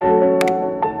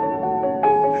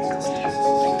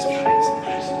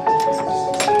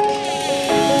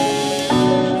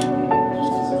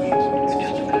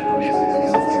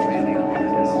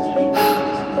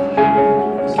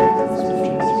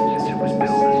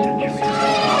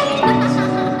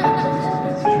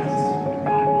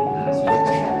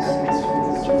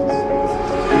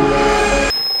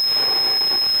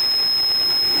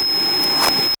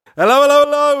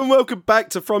back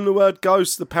to From the Word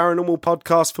Ghost, the paranormal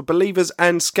podcast for believers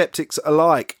and skeptics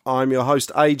alike. I'm your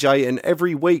host AJ, and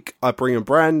every week I bring a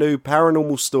brand new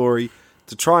paranormal story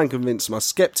to try and convince my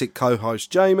skeptic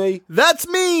co-host Jamie, that's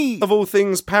me, of all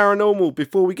things paranormal.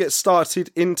 Before we get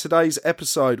started in today's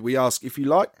episode, we ask if you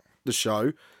like the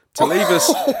show to leave us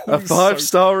a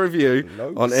 5-star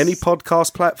review on any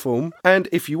podcast platform. And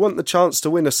if you want the chance to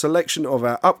win a selection of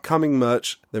our upcoming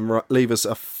merch, then leave us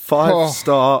a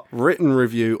 5-star written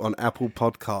review on Apple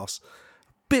Podcasts.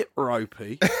 Bit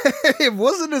ropey. It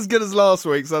wasn't as good as last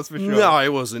week's, that's for sure. No,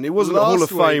 it wasn't. It wasn't Hall of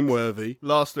Fame worthy.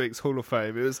 Last week's Hall of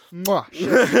Fame. It was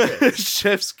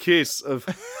chef's kiss of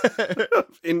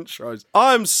intros.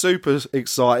 I'm super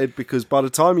excited because by the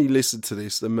time you listen to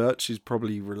this, the merch is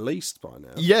probably released by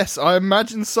now. Yes, I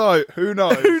imagine so. Who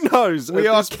knows? Who knows? We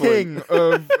are king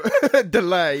of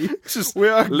delay. Just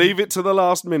leave it to the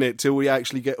last minute till we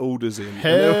actually get orders in.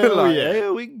 Hell yeah.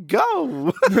 Here we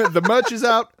go. The merch is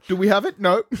out. Do we have it?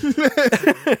 No.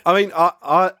 I mean,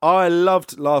 I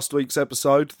loved last week's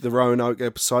episode, the Roanoke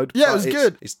episode. Yeah, it was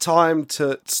good. It's time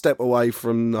to step away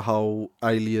from the whole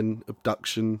alien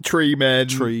abduction, Tree Man,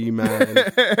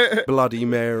 Bloody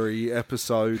Mary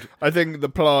episode. I think the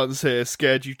plants here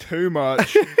scared you too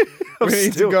much. We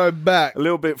need to go back. A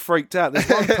little bit freaked out. There's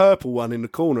one purple one in the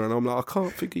corner, and I'm like, I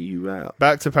can't figure you out.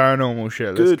 Back to paranormal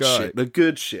shit. Let's go. Shit, the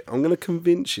good shit. I'm going to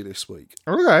convince you this week.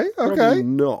 Okay. Probably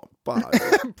not, but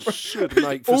it should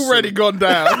make for already gone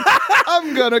down.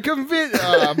 I'm going to convince.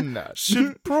 I'm not.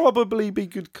 Should probably be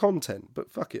good content,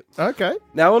 but fuck it. Okay.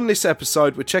 Now, on this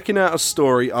episode, we're checking out a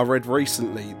story I read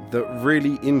recently that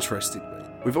really interested me.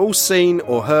 We've all seen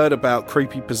or heard about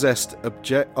creepy possessed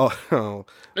object.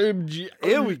 Here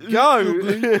we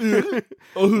go.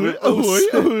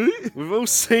 We've all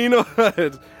seen or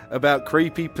heard about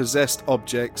creepy possessed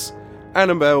objects,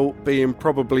 Annabelle being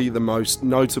probably the most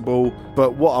notable.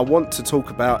 But what I want to talk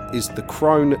about is the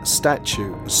Crone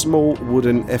Statue, a small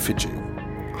wooden effigy.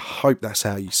 I hope that's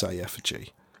how you say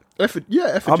effigy. Effigy.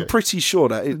 I'm pretty sure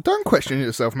that it... Don't question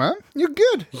yourself, man. You're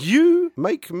good. You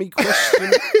make me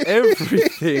question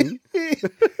everything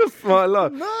of my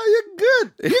life. No, you're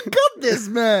good. You got this,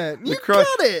 man. You got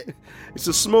it. It's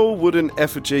a small wooden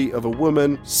effigy of a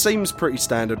woman. Seems pretty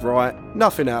standard, right?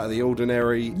 Nothing out of the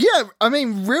ordinary. Yeah, I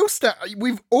mean,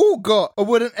 we've all got a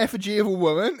wooden effigy of a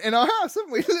woman in our house,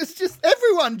 haven't we? Let's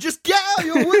everyone, get out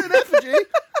your wooden effigy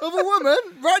of a woman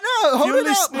right now. If you're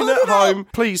listening at home,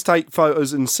 please take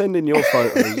photos and send in your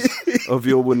photos of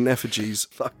your wooden effigies.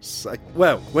 Fuck's sake.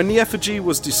 Well, when the effigy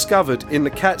was discovered in the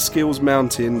Catskills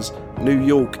Mountains, New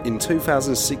York in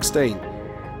 2016,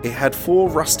 it had 4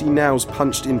 rusty nails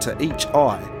punched into each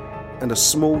eye and a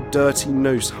small dirty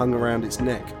noose hung around its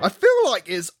neck. I feel like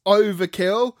it's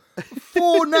overkill.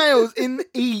 4 nails in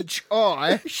each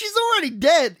eye. She's already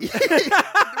dead. We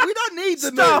don't need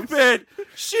the Stop noose. it!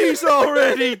 She's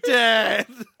already dead!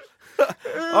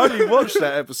 I only watched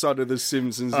that episode of The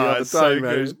Simpsons the other day,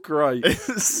 man. It was great.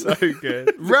 It's so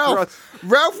good. Ralph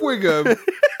Wiggum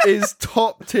is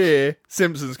top tier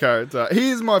Simpsons character.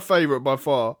 He is my favourite by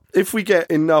far. If we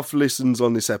get enough listens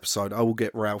on this episode, I will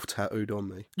get Ralph tattooed on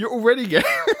me. You're already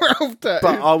getting Ralph tattooed.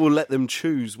 But I will let them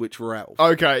choose which Ralph.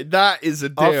 Okay, that is a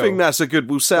deal. I think that's a good...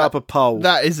 We'll set up a poll.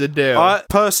 That is a deal. I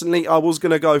was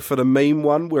going to go for the meme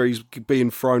one where he's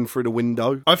being thrown through the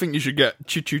window. I think you should get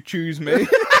Choose Me.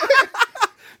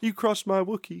 You crushed my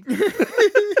Wookiee.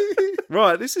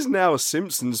 Right, this is now a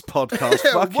Simpsons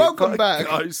podcast. Welcome back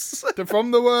to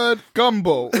From the Word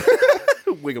Gumball.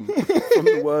 Wiggum. From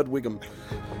the word Wiggum.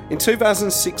 In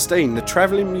 2016, the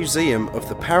Travelling Museum of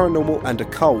the Paranormal and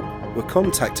Occult were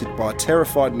contacted by a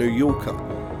terrified New Yorker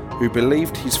who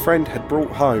believed his friend had brought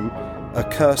home a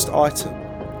cursed item.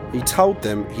 He told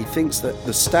them he thinks that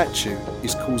the statue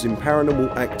is causing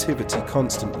paranormal activity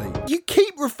constantly. You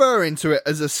keep referring to it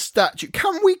as a statue.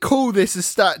 Can we call this a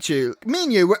statue? Me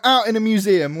and you were out in a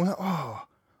museum. We're like, oh,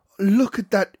 look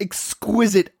at that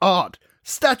exquisite art.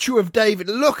 Statue of David.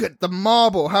 Look at the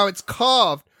marble, how it's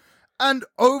carved. And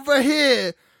over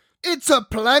here, it's a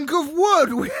plank of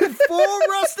wood with 4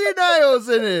 rusty nails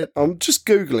in it. I'm just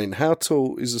Googling how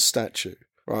tall is a statue.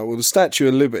 Right, well, the Statue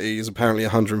of Liberty is apparently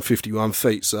 151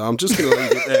 feet, so I'm just going to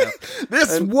leave it there.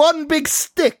 This one big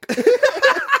stick.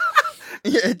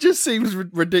 Yeah, it just seems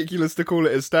ridiculous to call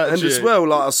it a statue. And as well,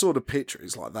 like, I saw the picture,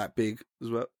 it's like that big as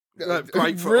well.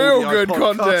 Great for real audio good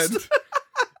podcast. Content.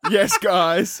 Yes,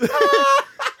 guys.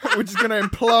 We're just going to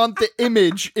implant the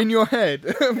image in your head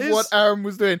of what Aaron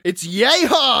was doing. It's yay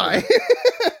high.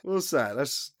 What's that?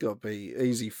 That's got to be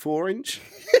easy 4 inch.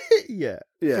 Yeah.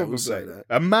 Yeah, we'll say that.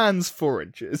 A man's 4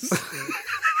 inches.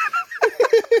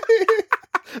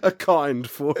 A kind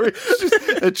forage.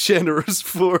 A generous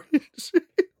forage.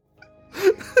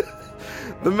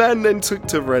 The man then took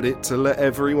to Reddit to let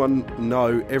everyone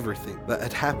know everything that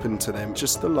had happened to them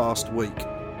just the last week.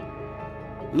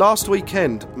 Last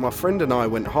weekend, my friend and I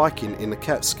went hiking in the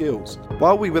Catskills.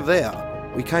 While we were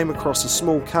there, we came across a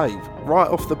small cave right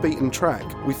off the beaten track.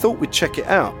 We thought we'd check it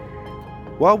out.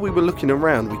 While we were looking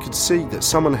around, we could see that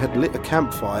someone had lit a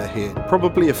campfire here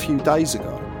probably a few days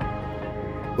ago.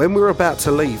 When we were about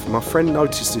to leave, my friend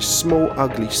noticed this small,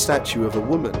 ugly statue of a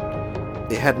woman.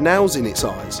 It had nails in its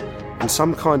eyes and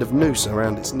some kind of noose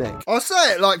around its neck. I'll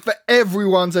say it like for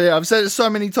everyone to hear. I've said it so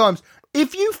many times.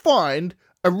 If you find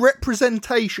a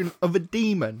representation of a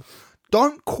demon,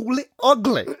 don't call it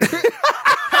ugly.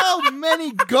 How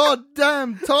many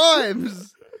goddamn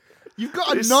times? You've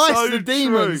got to nice the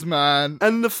demons, man.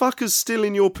 And the fucker's still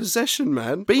in your possession,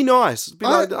 man. Be nice. Be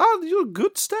like, oh, you're a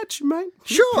good statue, mate.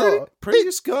 Sure.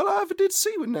 Prettiest girl I ever did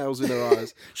see with nails in her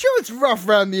eyes. Sure, it's rough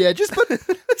round the edges, but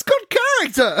it's got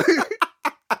character.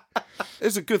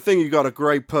 It's a good thing you got a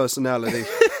great personality.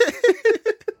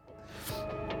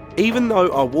 Even though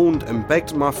I warned and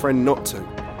begged my friend not to,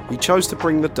 he chose to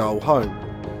bring the doll home.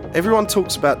 Everyone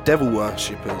talks about devil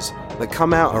worshippers that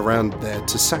come out around there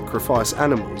to sacrifice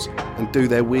animals and do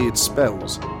their weird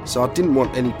spells, so I didn't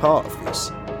want any part of this.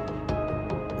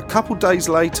 A couple days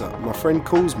later, my friend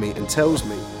calls me and tells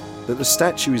me that the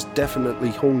statue is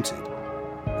definitely haunted.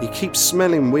 He keeps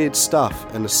smelling weird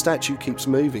stuff and the statue keeps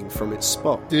moving from its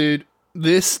spot. Dude,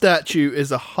 this statue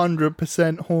is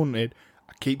 100% haunted.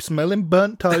 I keep smelling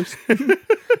burnt toast.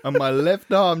 And my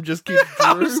left arm just keeps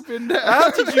drooping down.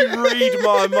 How did you read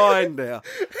my mind there?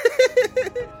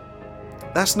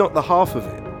 That's not the half of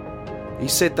it. He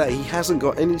said that he hasn't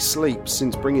got any sleep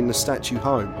since bringing the statue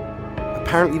home.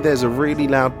 Apparently there's a really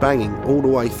loud banging all the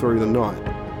way through the night.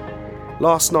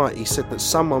 Last night he said that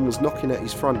someone was knocking at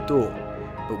his front door,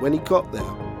 but when he got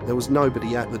there was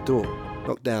nobody at the door.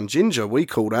 Knockdown ginger, we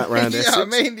call that round Essex.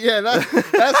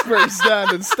 That's pretty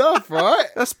standard stuff, right?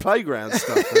 That's playground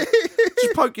stuff. Right?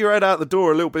 Just poke your head out the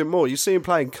door a little bit more. You see him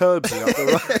playing Curbsy up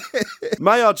the road.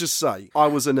 May I just say, I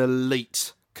was an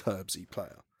elite Curbsy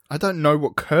player. I don't know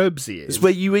what Curbsy is. It's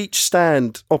where you each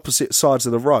stand opposite sides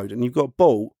of the road and you've got a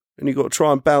ball and you've got to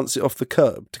try and bounce it off the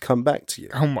curb to come back to you.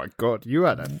 Oh my God, you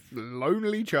had a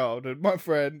lonely childhood, my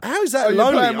friend. How is that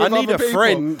lonely? I need a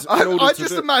friend. I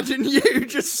just imagine you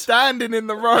just standing in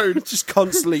the road. Just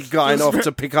constantly going off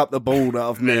to pick up the ball that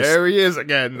I've missed. There he is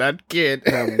again, that kid.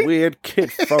 That weird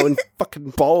kid throwing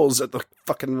fucking balls at the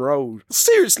fucking road.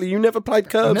 Seriously, you never played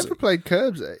Curbsy? I never played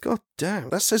Curbsy. God damn.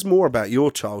 That says more about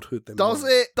your childhood than Does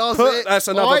mine. it? Does it? That's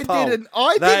another poll.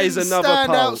 I didn't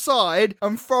stand outside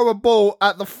and throw a ball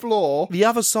at the floor. The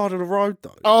other side of the road,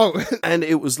 though. Oh. And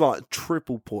it was like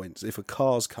triple points if a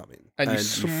car's coming. And you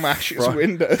smash its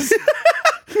windows.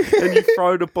 And you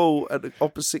throw the ball at the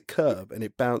opposite curb and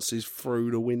it bounces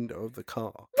through the window of the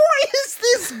car. What is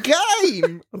this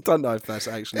game? I don't know if that's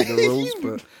actually the rules,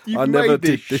 but I never never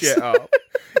did this shit up.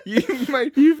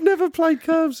 You've never played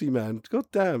Curbsy, man. God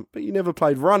damn. But you never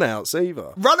played Runouts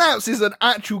either. Runouts is an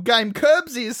actual game.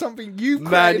 Curbsy is something you've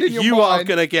created in your you mind. are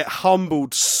going to get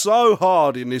humbled so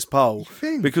hard in this poll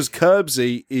because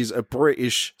Curbsy is a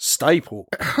British staple.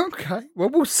 Okay, well,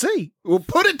 we'll see. We'll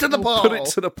put it to the pod. Put it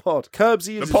to the pod.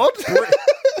 Curbsy is the pod?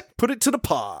 Put it to the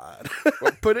pod.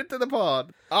 We'll put it to the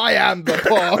pod. I am the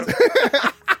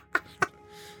pod.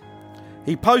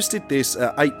 He posted this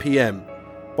at 8 p.m.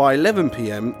 By 11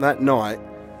 p.m. that night,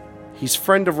 his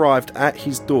friend arrived at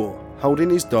his door, holding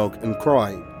his dog and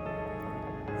crying.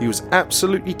 He was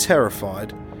absolutely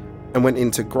terrified and went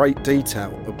into great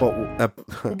detail about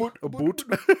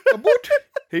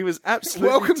He was absolutely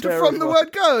Welcome terrified. to From the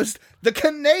Word Ghost, the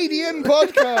Canadian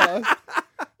podcast.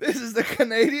 This is the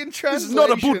Canadian translation. This is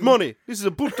not a boot money. This is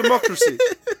a boot democracy.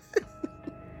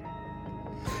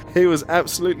 He was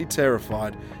absolutely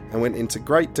terrified and went into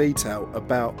great detail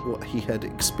about what he had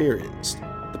experienced.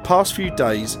 The past few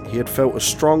days, he had felt a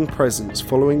strong presence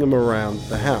following him around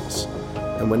the house,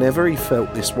 and whenever he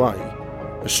felt this way,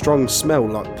 a strong smell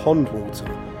like pond water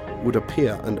would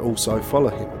appear and also follow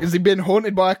him. Has he been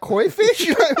haunted by a koi fish?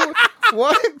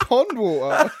 Why pond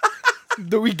water?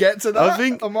 Do we get to that?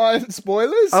 Am I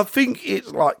spoilers? I think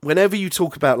it's like whenever you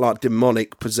talk about like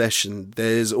demonic possession,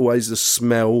 there's always a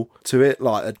smell to it,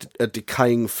 like a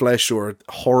decaying flesh or a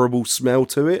horrible smell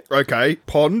to it. Okay,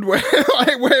 pond. Where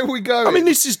are we going? I mean,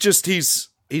 this is just his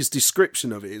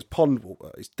description of it. It's pond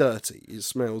water. It's dirty. It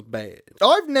smells bad.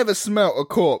 I've never smelt a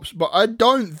corpse, but I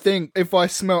don't think if I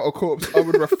smelt a corpse, I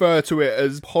would refer to it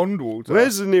as pond water.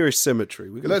 Where's the nearest cemetery?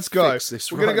 Let's go.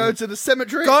 We're going to go to the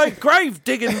cemetery. Grave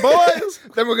digging, boys.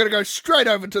 Then we're going to go straight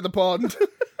over to the pond.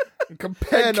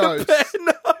 compare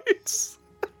notes.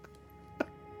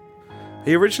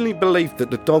 He originally believed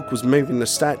that the dog was moving the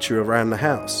statue around the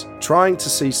house, trying to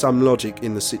see some logic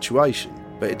in the situation,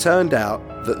 but it turned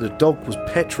out that the dog was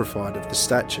petrified of the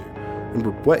statue and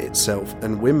would wet itself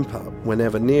and whimper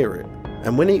whenever near it.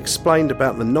 And when he explained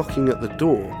about the knocking at the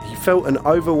door, he felt an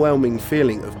overwhelming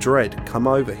feeling of dread come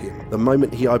over him the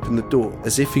moment he opened the door,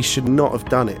 as if he should not have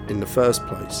done it in the first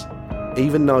place,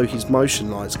 even though his motion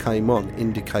lights came on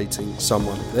indicating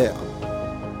someone there.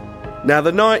 Now,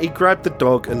 the night he grabbed the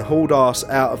dog and hauled ass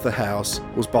out of the house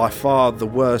was by far the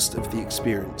worst of the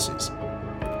experiences.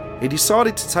 He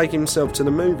decided to take himself to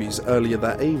the movies earlier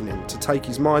that evening to take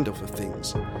his mind off of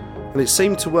things, and it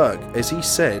seemed to work. As he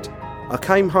said, "I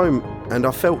came home and I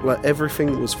felt like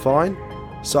everything was fine,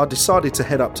 so I decided to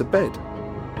head up to bed."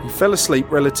 He fell asleep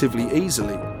relatively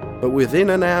easily, but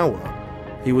within an hour,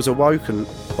 he was awoken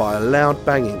by a loud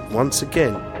banging once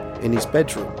again in his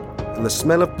bedroom, and the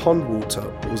smell of pond water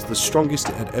was the strongest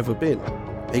it had ever been.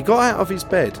 He got out of his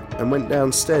bed and went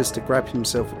downstairs to grab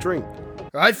himself a drink.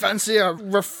 I fancy a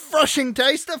refreshing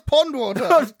taste of pond water.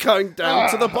 I'm going down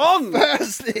to the pond.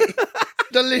 Thirsty.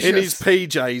 Delicious. In his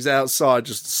PJs outside,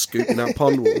 just scooping up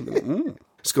pond water.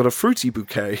 It's got a fruity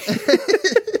bouquet.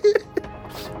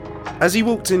 As he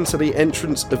walked into the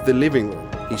entrance of the living room,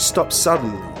 he stopped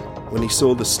suddenly when he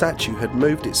saw the statue had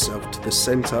moved itself to the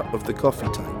centre of the coffee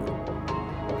table.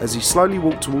 As he slowly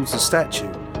walked towards the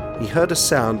statue, he heard a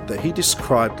sound that he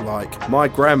described like my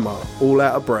grandma, all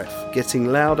out of breath,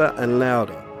 getting louder and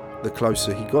louder the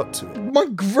closer he got to it. My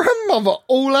grandmother,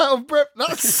 all out of breath.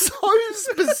 That's so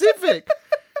specific.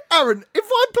 Aaron, if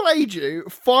I played you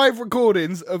 5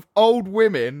 recordings of old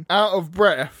women out of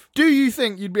breath, do you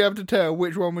think you'd be able to tell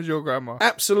which one was your grandma?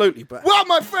 Absolutely, but... Well,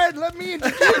 my friend, let me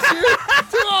introduce you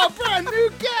to our brand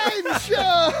new game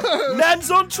show!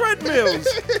 Nads on treadmills!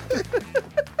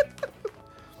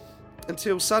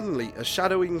 Until suddenly a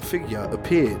shadowing figure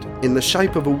appeared in the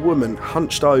shape of a woman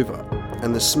hunched over,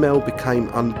 and the smell became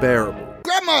unbearable.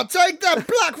 Grandma, take that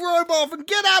black robe off and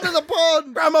get out of the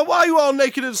pond! Grandma, why are you all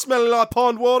naked and smelling like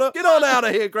pond water? Get on out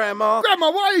of here, Grandma!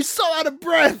 Grandma, why are you so out of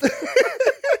breath?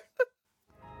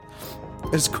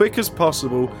 As quick as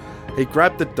possible, he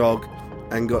grabbed the dog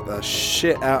and got the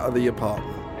shit out of the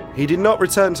apartment. He did not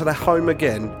return to the home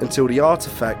again until the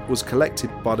artefact was collected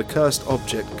by the cursed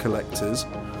object collectors,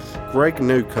 Greg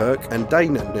Newkirk and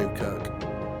Dana Newkirk.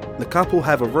 The couple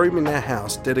have a room in their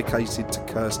house dedicated to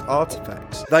cursed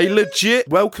artifacts. They legit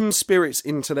welcome spirits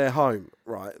into their home,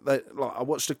 right? I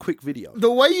watched a quick video.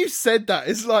 The way you said that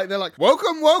is like, they're like,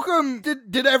 welcome, welcome.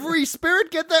 Did every spirit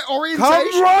get their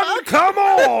orientation back? Come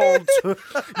on!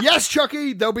 Yes,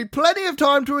 Chucky, there'll be plenty of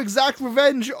time to exact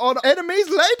revenge on enemies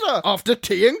later, after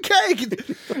tea and cake.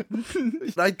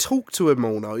 They talk to him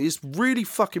all now. It's really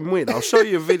fucking weird. I'll show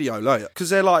you a video later. Because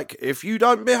they're like, if you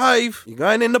don't behave, you're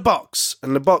going in the box.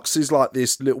 And the box is like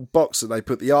this little box that they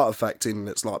put the artifact in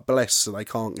that's like blessed so they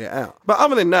can't get out. But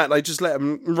other than that, they just let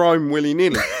them roam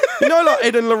willy-nilly. You know, like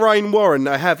Ed and Lorraine Warren,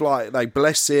 they have like, they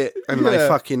bless it and they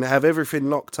fucking have everything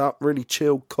locked up, really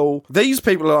chill, cool. These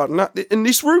people are like, no, and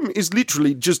this room is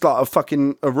literally just like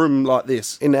a room like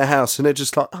this in their house, and they're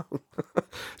just like, oh,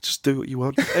 just do what you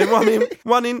want. In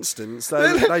one instance,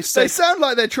 they sound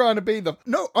like they're trying to be the,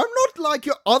 no, I'm not like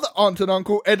your other aunt and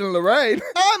uncle Ed and Lorraine.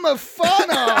 I'm a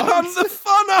fun aunt. I'm the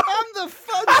fun aunt. I'm the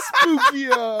fun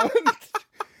spooky aunt.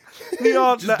 The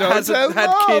aunt that hasn't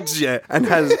had kids yet and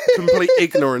has complete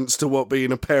ignorance to what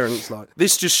being a parent's like.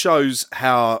 This just shows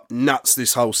how nuts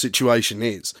this whole situation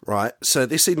is, right? So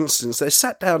this instance, they're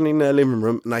sat down in their living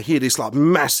room and they hear this like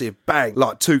massive bang,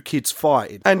 like 2 kids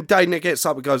fighting. And Dana gets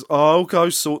up and goes, oh, I'll go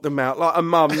sort them out, like a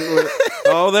mum.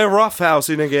 Oh, they're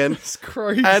roughhousing again. It's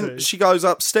crazy. And she goes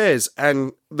upstairs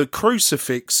and the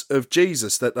crucifix of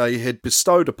Jesus that they had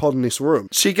bestowed upon this room.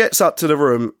 She gets up to the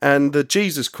room and the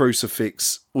Jesus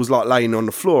crucifix was like laying on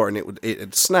the floor and it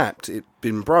had snapped, it'd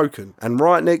been broken. And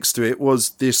right next to it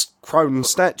was this Crone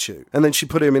statue. And then she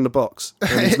put him in the box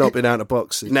and he's not been out of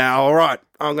boxes. Now, all right,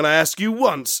 I'm going to ask you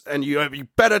once and you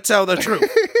better tell the truth.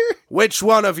 Which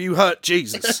one of you hurt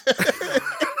Jesus?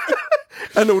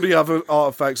 And all the other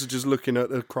artifacts are just looking at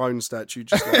the Crone statue,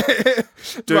 just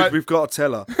like, dude, right. We've got to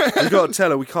tell her. We've got to tell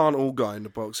her we can't all go in the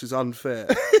box. It's unfair.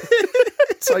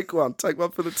 Take one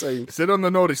for the team. Sit on the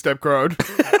naughty step, Crone.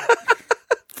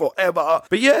 Forever.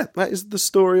 But yeah, that is the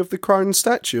story of the Crone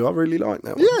statue. I really like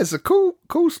that one. Yeah, it's a cool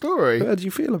story. How do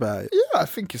you feel about it? Yeah, I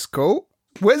think it's cool.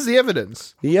 Where's the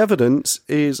evidence? The evidence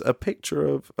is a picture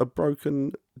of a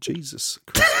broken Jesus.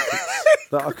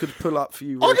 that I could pull up for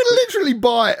you. I real could quick. literally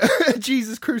buy a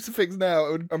Jesus crucifix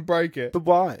now and break it. But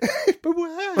why? But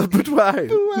why? But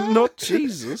why? Not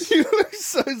Jesus. You look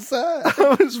so sad.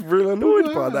 I was real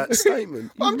annoyed by that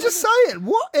statement. I'm just saying,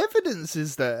 what evidence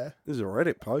is there? There's a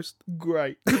Reddit post.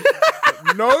 Great.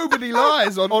 Nobody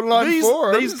lies on online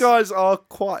forums. These guys are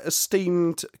quite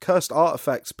esteemed cursed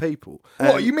artifacts people.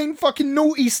 What, you mean fucking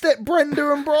naughty step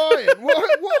Brenda and Brian?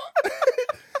 What?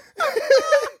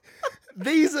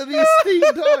 These are the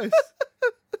esteemed hosts.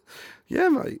 Yeah,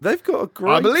 mate. They've got a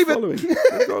great following.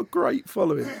 They've got a great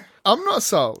following. I'm not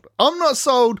sold. I'm not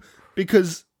sold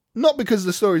because... Not because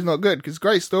the story's not good, because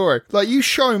great story. Like, you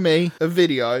show me a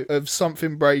video of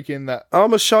something breaking that... I'm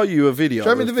going to show you a video.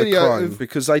 Show me the video Crone,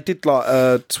 because they did like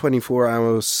a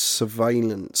 24-hour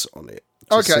surveillance on it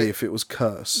to see if it was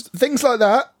cursed. Things like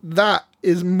that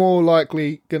is more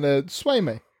likely going to sway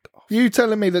me. You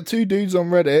telling me that 2 dudes on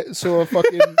Reddit saw a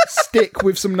fucking stick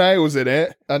with some nails in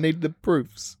it, I need the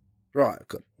proofs. Right,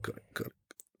 good.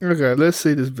 Okay, let's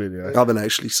see this video. I haven't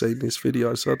actually seen this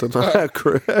video, so I don't know how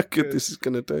good this is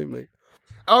going to do me.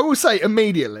 I will say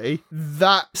immediately,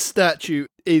 that statue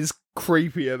is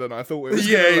creepier than I thought it was.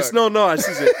 Yeah, it's not nice,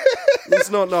 is it?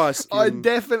 It's not nice. I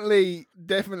definitely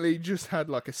just had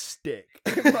like a stick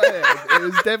in my head. It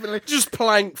was definitely... Just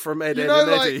Plank from Ed, and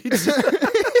Eddie.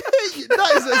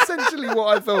 That is essentially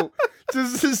what I thought.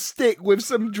 Just a stick with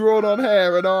some drawn on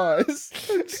hair and eyes.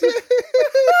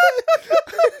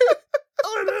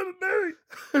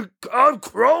 I'm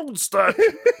Crone Statue.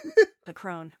 The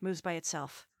crone moves by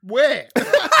itself. Where?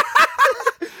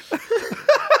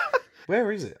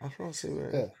 Where is it? I can't see where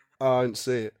it is. I don't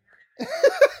see it.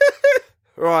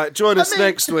 Right, join us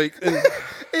next week. And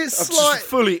It's I've like... just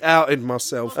fully outed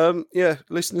myself.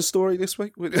 Listener story this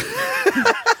week.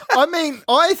 I mean,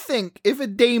 I think if a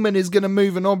demon is going to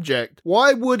move an object,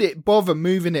 why would it bother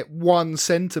moving it 1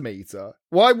 centimetre?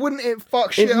 Why wouldn't it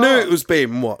fuck shit It up? knew it was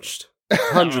being watched.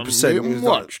 100%. It was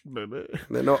watched.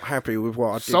 They're not happy with what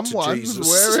I did to Someone's Jesus.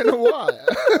 wearing a wire.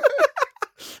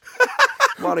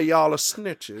 One of y'all are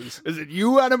snitches. Is it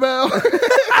you, Annabelle?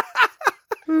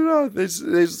 No,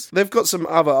 they've got some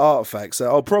other artifacts that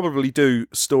I'll probably do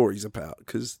stories about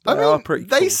because they are pretty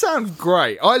cool. They sound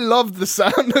great. I love the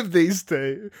sound of these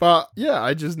two. But yeah,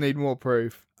 I just need more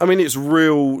proof. I mean, it's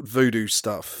real voodoo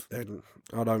stuff, and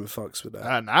I don't fucks with that.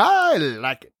 And I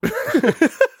like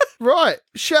it. Right,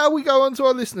 shall we go on to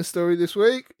our listener story this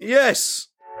week? Yes!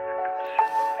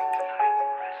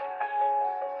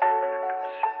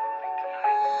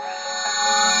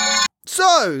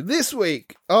 So, this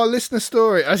week, our listener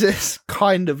story, as this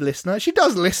kind of listener, she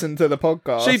does listen to the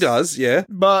podcast. She does, yeah.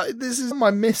 But this is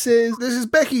my missus. This is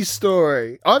Becky's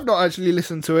story. I've not actually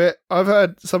listened to it. I've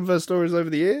heard some of her stories over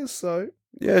the years, so...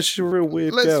 Yeah, she's a real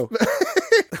weird girl.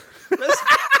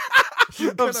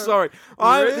 I'm sorry.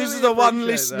 This is the one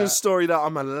listener story that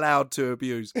I'm allowed to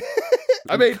abuse.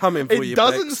 I mean, coming for it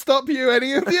doesn't Bex. stop you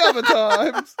any of the other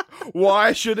times.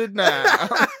 Why should it now?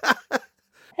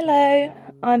 Hello,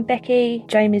 I'm Becky,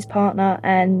 Jamie's partner,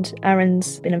 and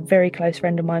Aaron's been a very close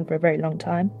friend of mine for a very long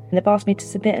time. And they've asked me to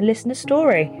submit a listener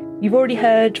story. You've already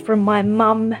heard from my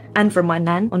mum and from my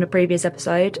nan on a previous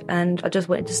episode, and I just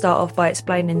wanted to start off by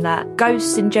explaining that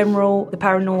ghosts in general, the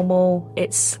paranormal,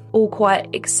 it's all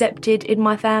quite accepted in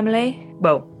my family.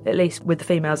 Well, at least with the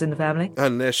females in the family.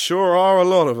 And there sure are a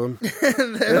lot of them.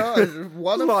 There are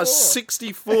one of like 4.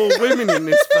 64 women in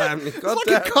this family. God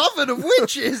It's like a cupboard of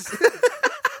witches.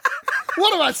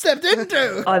 What have I stepped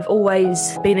into? I've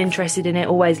always been interested in it,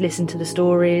 always listened to the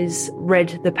stories,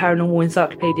 read the paranormal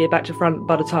encyclopedia back to front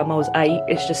by the time I was 8.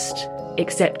 It's just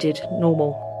accepted,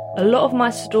 normal. A lot of my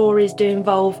stories do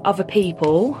involve other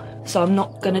people, so I'm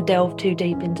not going to delve too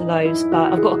deep into those,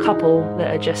 but I've got a couple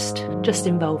that are just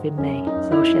involving me,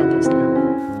 so I'll share those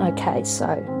now. Okay,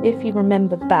 so if you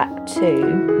remember back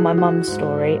to my mum's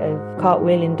story of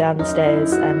cartwheeling down the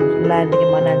stairs and landing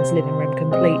in my nan's living room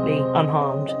completely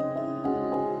unharmed,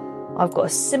 I've got a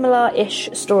similar-ish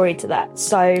story to that.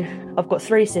 So I've got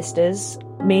 3 sisters.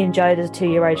 Me and Jo, there's a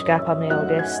 2-year age gap, I'm the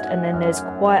oldest. And then there's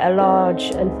quite a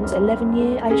large,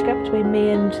 11-year age gap between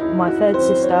me and my 3rd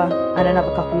sister. And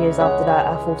another couple of years after that,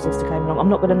 our 4th sister came along. I'm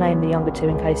not going to name the younger 2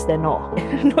 in case they're not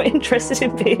interested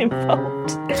in being involved.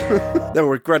 They'll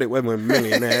regret it when we're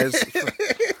millionaires.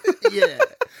 Yeah.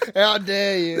 How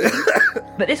dare you?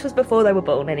 But this was before they were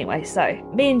born anyway. So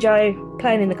me and Jo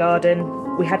playing in the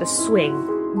garden. We had a swing.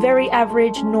 Very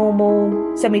average,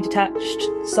 normal, semi-detached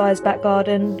sized back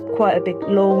garden, quite a big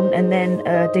lawn, and then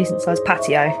a decent sized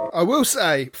patio. I will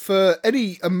say, for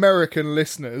any American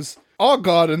listeners, Our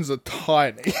gardens are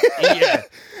tiny. Yeah.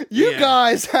 You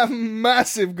guys have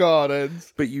massive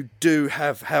gardens. But you do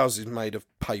have houses made of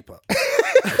paper.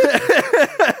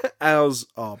 Ours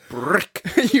are brick.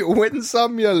 You win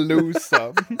some, you lose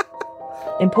some.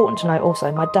 Important to note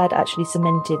also, my dad actually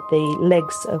cemented the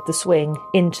legs of the swing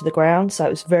into the ground, so it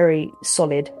was very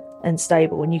solid and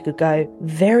stable, and you could go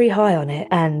very high on it,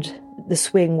 and the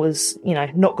swing was,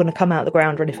 not going to come out of the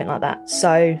ground or anything like that.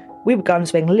 So we would go on the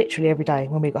swing literally every day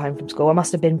when we got home from school. I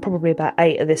must have been probably about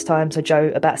 8 at this time, so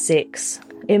Joe about 6.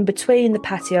 In between the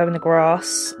patio and the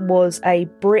grass was a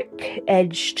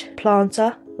brick-edged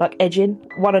planter, like edging,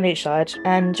 one on each side.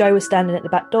 And Joe was standing at the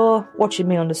back door, watching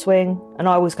me on the swing, and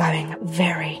I was going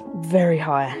very, very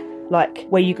high. Like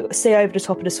where you see over the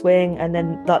top of the swing and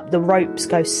then the ropes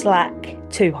go slack,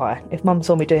 too high. If Mum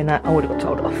saw me doing that, I would have got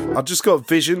told off. I just got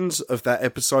visions of that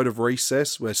episode of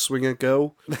Recess where Swinger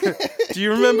Girl. Do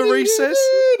you remember Recess?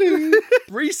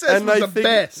 Recess was the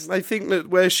best. They think that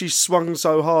where she swung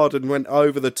so hard and went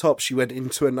over the top, she went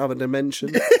into another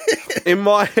dimension. In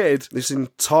my head, this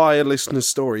entire listener's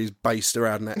story is based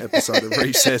around that episode of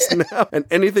Recess now. And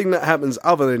anything that happens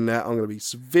other than that, I'm going to be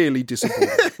severely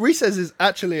disappointed. Recess is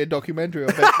actually a documentary on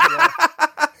Becky's life.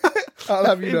 I'll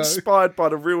have you know. Inspired by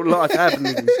the real life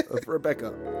happenings of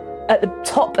Rebecca. At the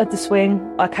top of the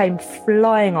swing, I came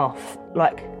flying off,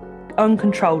 like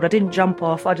uncontrolled. I didn't jump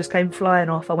off, I just came flying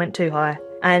off. I went too high.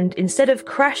 And instead of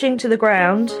crashing to the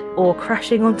ground or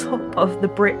crashing on top of the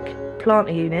brick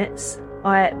planter units,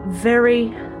 I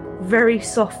very, very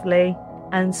softly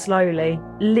and slowly,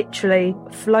 literally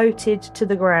floated to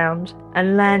the ground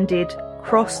and landed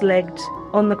cross-legged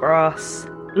on the grass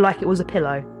like it was a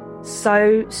pillow.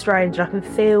 So strange. I can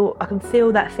feel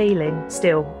that feeling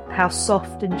still, how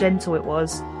soft and gentle it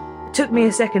was. It took me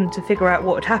a second to figure out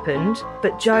what had happened,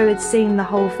 but Jo had seen the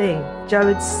whole thing.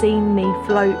 Jo had seen me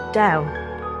float down.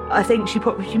 I think she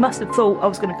must have thought I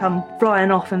was going to come flying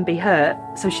off and be hurt,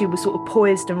 so she was sort of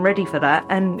poised and ready for that,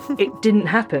 and it didn't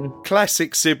happen.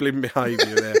 Classic sibling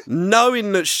behaviour there.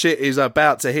 Knowing that shit is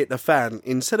about to hit the fan,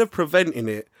 instead of preventing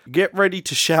it, get ready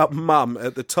to shout mum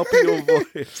at the top of your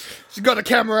voice. She's got a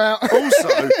camera out.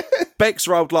 Also, Bex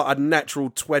rolled like a natural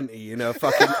 20 in her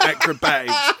fucking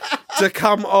acrobatics to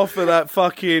come off of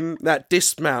that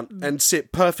dismount and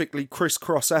sit perfectly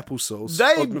crisscross applesauce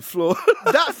on the floor.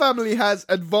 That family has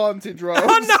advantage rolls.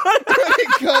 Oh, no. When it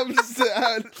comes to...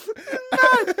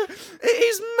 Mad. It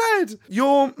is mad.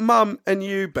 Your mum and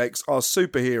you, Bex, are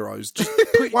superheroes. Just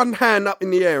put one hand up in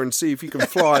the air and see if you can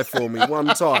fly for me one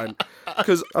time.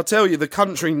 Because I tell you, the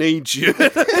country needs you.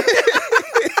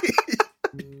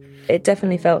 It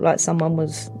definitely felt like someone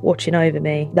was watching over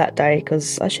me that day,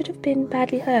 because I should have been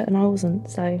badly hurt and I wasn't,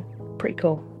 so pretty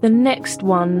cool. The next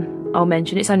one I'll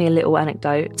mention, it's only a little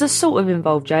anecdote. It does sort of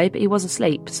involve Jay, but he was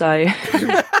asleep, so...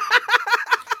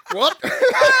 What?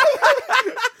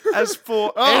 As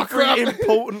for every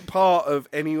important part of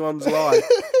anyone's life,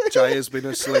 Jay has been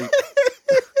asleep.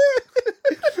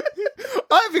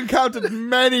 I've encountered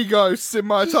many ghosts in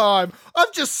my time.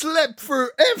 I've just slept through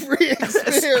every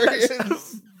experience.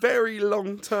 That's a very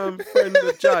long-term friend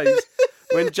of Jay's.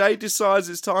 When Jay decides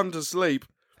it's time to sleep,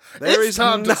 there is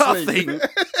nothing,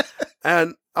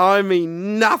 and I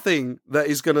mean nothing, that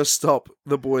is going to stop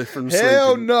the boy from sleeping.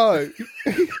 Hell no.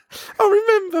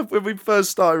 I remember when we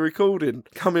first started recording,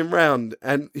 coming round,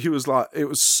 and he was like, it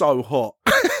was so hot.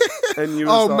 And you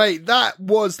was mate, that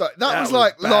was like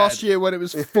bad. last year when it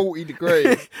was 40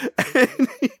 degrees. And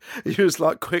he was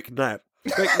like, quick nap,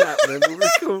 then we'll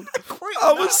record.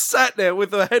 I was sat there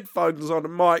with the headphones on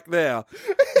and mic there,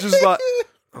 just like,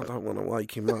 I don't want to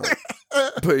wake him up,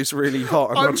 but it's really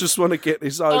hot and I just want to get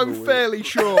this over with. I'm fairly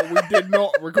sure we did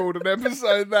not record an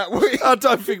episode that week. I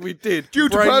don't think we did. Due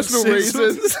to personal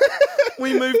reasons.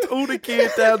 We moved all the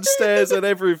gear downstairs and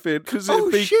everything because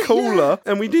it'd be cooler,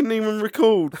 and we didn't even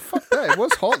record. Fuck that, it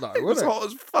was hot though, wasn't it? It was hot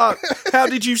as fuck. How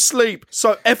did you sleep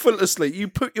so effortlessly? You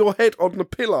put your head on the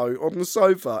pillow on the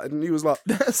sofa and you was like,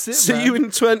 that's it, see man. you in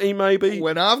 20 maybe.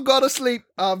 When I've got to sleep,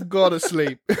 I've got to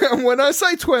sleep. And when I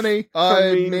say 20,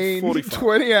 I mean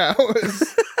 20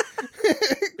 hours.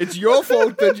 It's your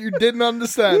fault that you didn't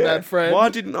understand that, friend. Why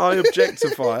didn't I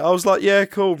objectify? I was like, yeah,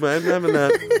 cool, man, having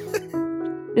that.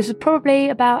 This was probably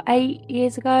about 8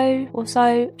 years ago or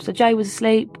so. So Jay was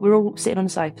asleep. We were all sitting on the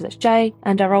sofa. That's Jay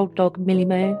and our old dog, Millie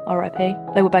Moo, R.I.P.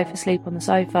 They were both asleep on the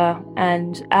sofa.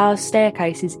 And our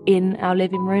staircase is in our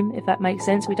living room, if that makes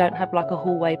sense. We don't have like a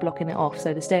hallway blocking it off.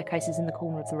 So the staircase is in the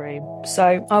corner of the room.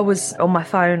 So I was on my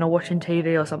phone or watching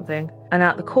TV or something. And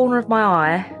out the corner of my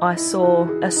eye, I saw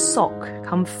a sock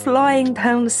come flying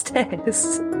down the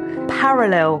stairs,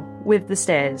 parallel with the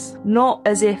stairs. Not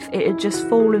as if it had just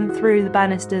fallen through the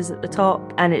banisters at the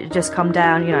top and it had just come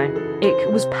down, you know.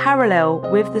 It was parallel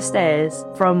with the stairs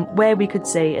from where we could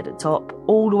see at the top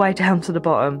all the way down to the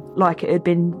bottom, like it had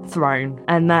been thrown.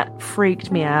 And that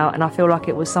freaked me out, and I feel like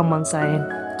it was someone saying,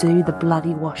 do the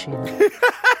bloody washing.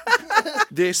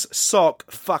 This sock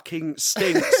fucking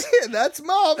stinks. That's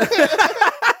Mum.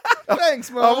 Thanks,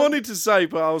 Mum. I wanted to say,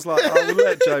 but I was like, I will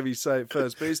let Jamie say it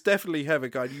first. But it's definitely Heather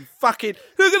going, you fucking,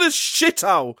 look at the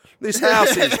shithole this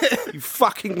house is. You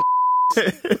fucking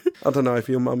I don't know if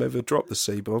your mum ever dropped the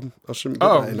C-bomb. I shouldn't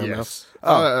put that in her mouth.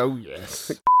 Oh,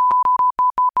 yes.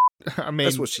 I mean,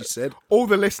 that's what she said. All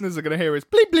the listeners are going to hear is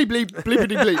bleep, bleep, bleep,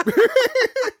 bleepity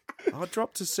bleep. I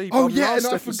dropped a C-bomb. Oh, yeah, and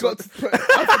I forgot to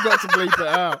bleep it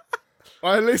out.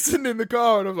 I listened in the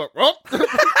car and I was like, what?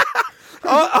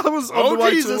 I was on the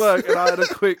way Jesus. to work and I had a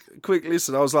quick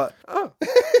listen. I was like, oh,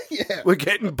 Yeah. we're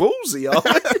getting ballsy, aren't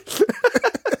we?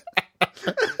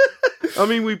 I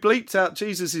mean, we bleeped out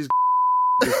Jesus'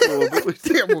 before, but we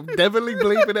Yeah, we're definitely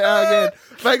bleeping it out again.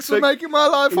 Thanks for making my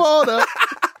life harder.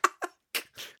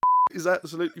 is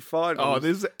absolutely fine. Oh,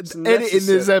 It's editing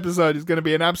necessary. this episode is going to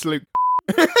be an absolute...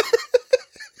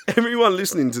 Everyone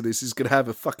listening to this is going to have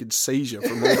a fucking seizure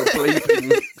from all the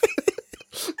bleeping.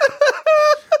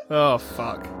 Oh,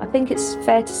 fuck. I think it's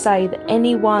fair to say that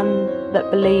anyone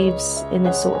that believes in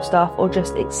this sort of stuff or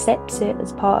just accepts it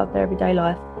as part of their everyday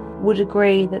life would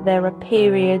agree that there are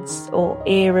periods or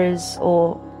eras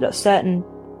or certain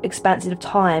expanses of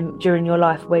time during your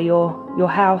life where your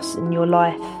house and your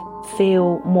life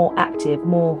feel more active,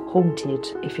 more haunted,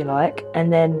 if you like,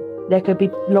 and then there could be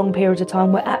long periods of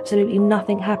time where absolutely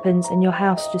nothing happens and your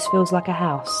house just feels like a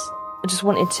house. I just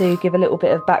wanted to give a little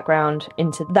bit of background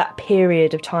into that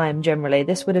period of time generally.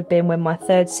 This would have been when my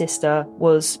third sister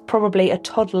was probably a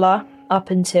toddler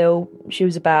up until she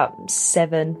was about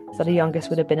 7. So the youngest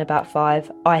would have been about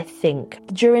 5, I think.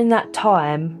 During that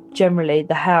time, generally,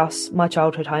 the house, my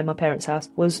childhood home, my parents' house,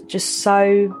 was just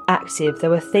so active. There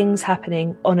were things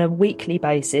happening on a weekly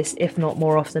basis, if not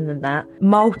more often than that.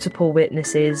 Multiple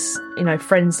witnesses,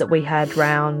 friends that we had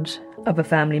round, other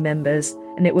family members.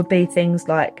 And it would be things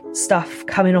like stuff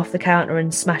coming off the counter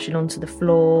and smashing onto the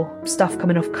floor, stuff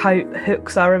coming off coat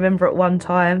hooks, I remember at one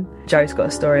time. Jo's got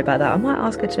a story about that. I might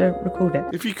ask her to record it.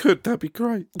 If you could, that'd be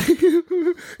great.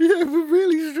 Yeah, we're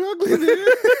really struggling here.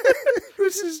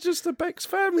 This is just a Beck's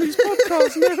Family's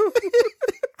podcast now.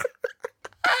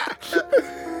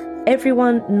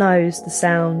 Everyone knows the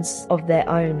sounds of their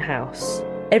own house.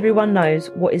 Everyone knows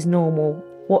what is normal,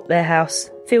 what their house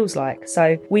feels like.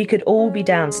 So we could all be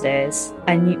downstairs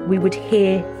and we would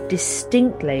hear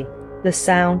distinctly the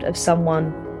sound of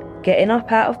someone getting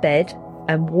up out of bed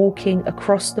and walking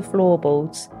across the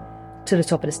floorboards to the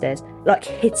top of the stairs, like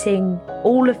hitting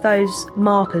all of those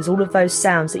markers, all of those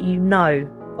sounds that you know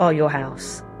are your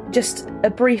house. Just a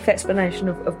brief explanation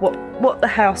of what the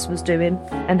house was doing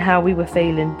and how we were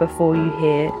feeling before you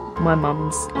hear my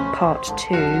mum's part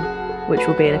 2, which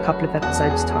will be in a couple of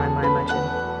episodes' time, I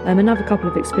imagine. Another couple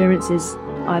of experiences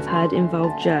I've had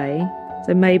involve Jay,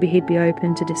 so maybe he'd be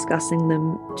open to discussing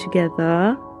them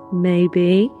together.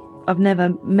 Maybe. I've never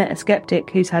met a skeptic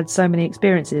who's had so many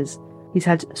experiences. He's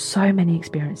had so many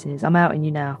experiences. I'm outing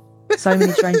you now. So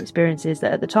many strange experiences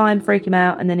that at the time freak him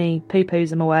out and then he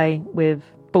poo-poos them away with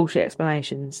bullshit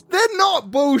explanations. They're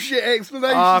not bullshit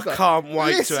explanations. I though. can't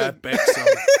wait Listen. to have Beck's on.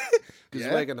 Because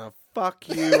we're going to fuck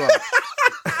you up.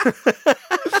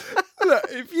 Look,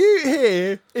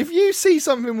 if you see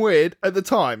something weird at the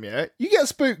time, yeah, you get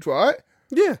spooked, right?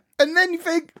 Yeah. And then you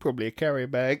think, probably a carrier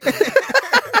bag.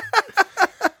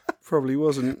 Probably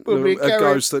wasn't Probably a carrier-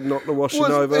 ghost that knocked the washing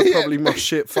Was- over. yeah. Probably my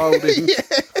shit folding. Yeah.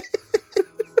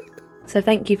 So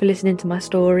thank you for listening to my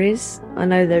stories. I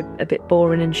know they're a bit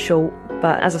boring and short,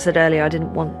 but as I said earlier, I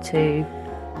didn't want to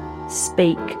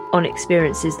speak on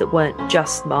experiences that weren't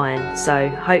just mine. So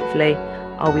hopefully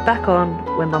I'll be back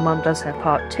on when my mum does her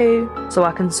part 2, so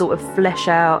I can sort of flesh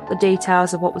out the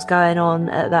details of what was going on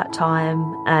at that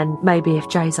time, and maybe if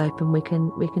Jay's open, we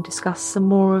can discuss some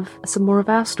more of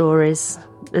our stories.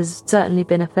 There's certainly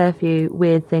been a fair few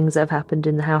weird things that have happened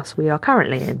in the house we are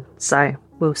currently in, so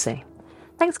we'll see.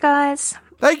 Thanks, guys.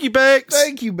 Thank you, Bex.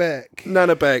 Thank you, Beck.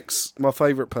 Nana Bex, my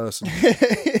favourite person.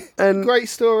 And Great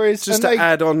stories. just and to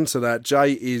add on to that,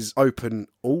 Jay is open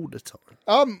all the time.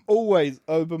 I'm always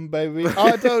open, baby.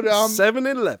 I don't.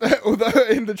 7-Eleven. Although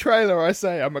in the trailer I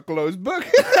say I'm a closed book.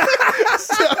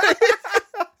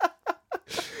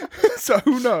 so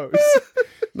who knows?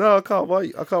 No, I can't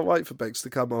wait. I can't wait for Bex to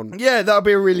come on. Yeah, that'll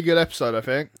be a really good episode, I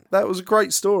think. That was a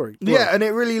great story. Yeah, and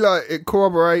it really, it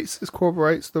corroborates. Is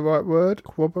corroborates the right word?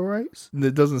 Corroborates?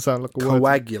 It doesn't sound like a word.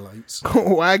 Coagulates.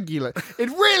 Coagulate. It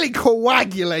really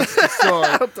coagulates the story.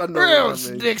 I don't know Real what I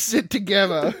mean. sticks it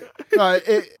together.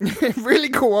 It really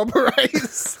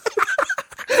corroborates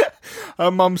her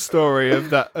mum's story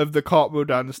of the cartwheel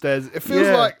down the stairs. It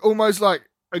feels almost like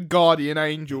a guardian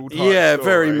angel type Yeah, story.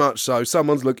 very much so.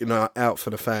 Someone's looking out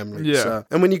for the family. Yeah. So.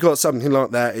 And when you got something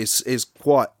like that, it's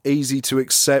quite easy to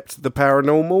accept the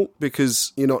paranormal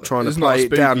because you're not trying to play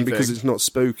it down because it's not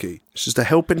spooky. It's just a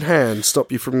helping hand, stop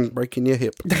you from breaking your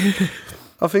hip.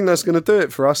 I think that's going to do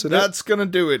it for us, isn't it? That's going to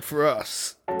do it for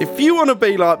us. If you want to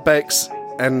be like Bex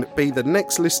and be the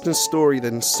next listener's story,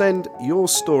 then send your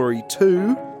story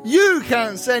to... You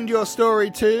can send your story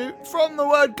to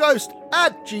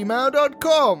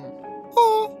fromthewordghost@gmail.com,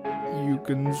 or you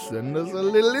can send us a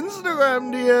little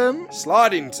Instagram DM.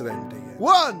 Slide into them, DM.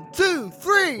 1, 2,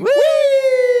 3. Whee!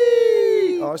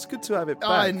 Oh, it's good to have it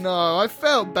back. I know, I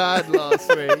felt bad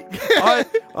last week.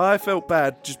 I felt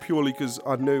bad just purely because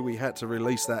I knew we had to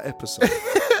release that episode.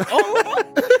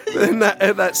 In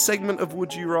that segment of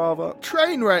Would You Rather.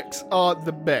 Train wrecks are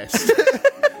the best.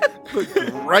 But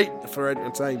great for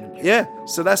entertainment. Yeah,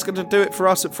 so that's going to do it for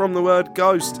us at From the Word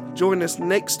Ghost. Join us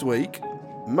next week.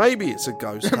 Maybe it's a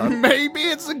ghost hunt. Maybe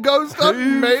it's a ghost hunt,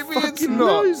 maybe it's fucking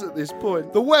not. knows at this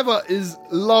point? The weather is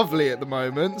lovely at the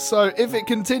moment, so if it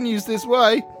continues this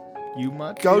way, you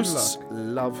might Ghosts be luck.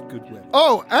 love good weather.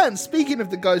 Oh, and speaking of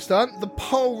the ghost hunt, the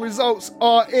poll results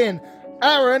are in.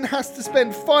 Aaron has to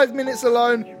spend 5 minutes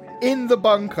alone in the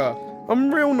bunker.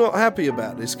 I'm real not happy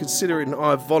about this, considering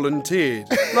I've volunteered.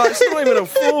 Like, it's not even a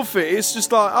forfeit. It's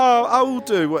just like, oh, I will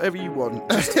do whatever you want.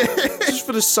 Just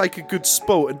for the sake of good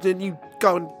sport. And then you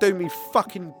go and do me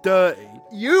fucking dirty.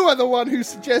 You are the one who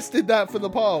suggested that for the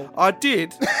poll. I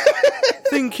did.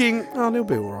 Thinking, oh, they'll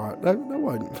be alright. They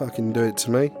won't fucking do it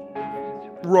to me.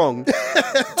 Wrong.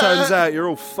 Turns out you're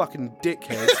all fucking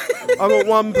dickheads. I got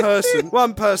one person.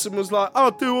 One person was like,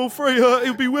 I'll do all three.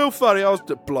 It'll be real funny. I was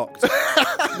blocked.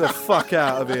 The fuck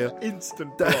out of here.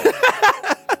 Instant block.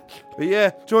 But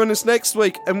yeah, join us next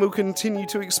week and we'll continue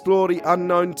to explore the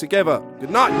unknown together. Good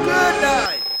night. Good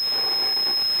night.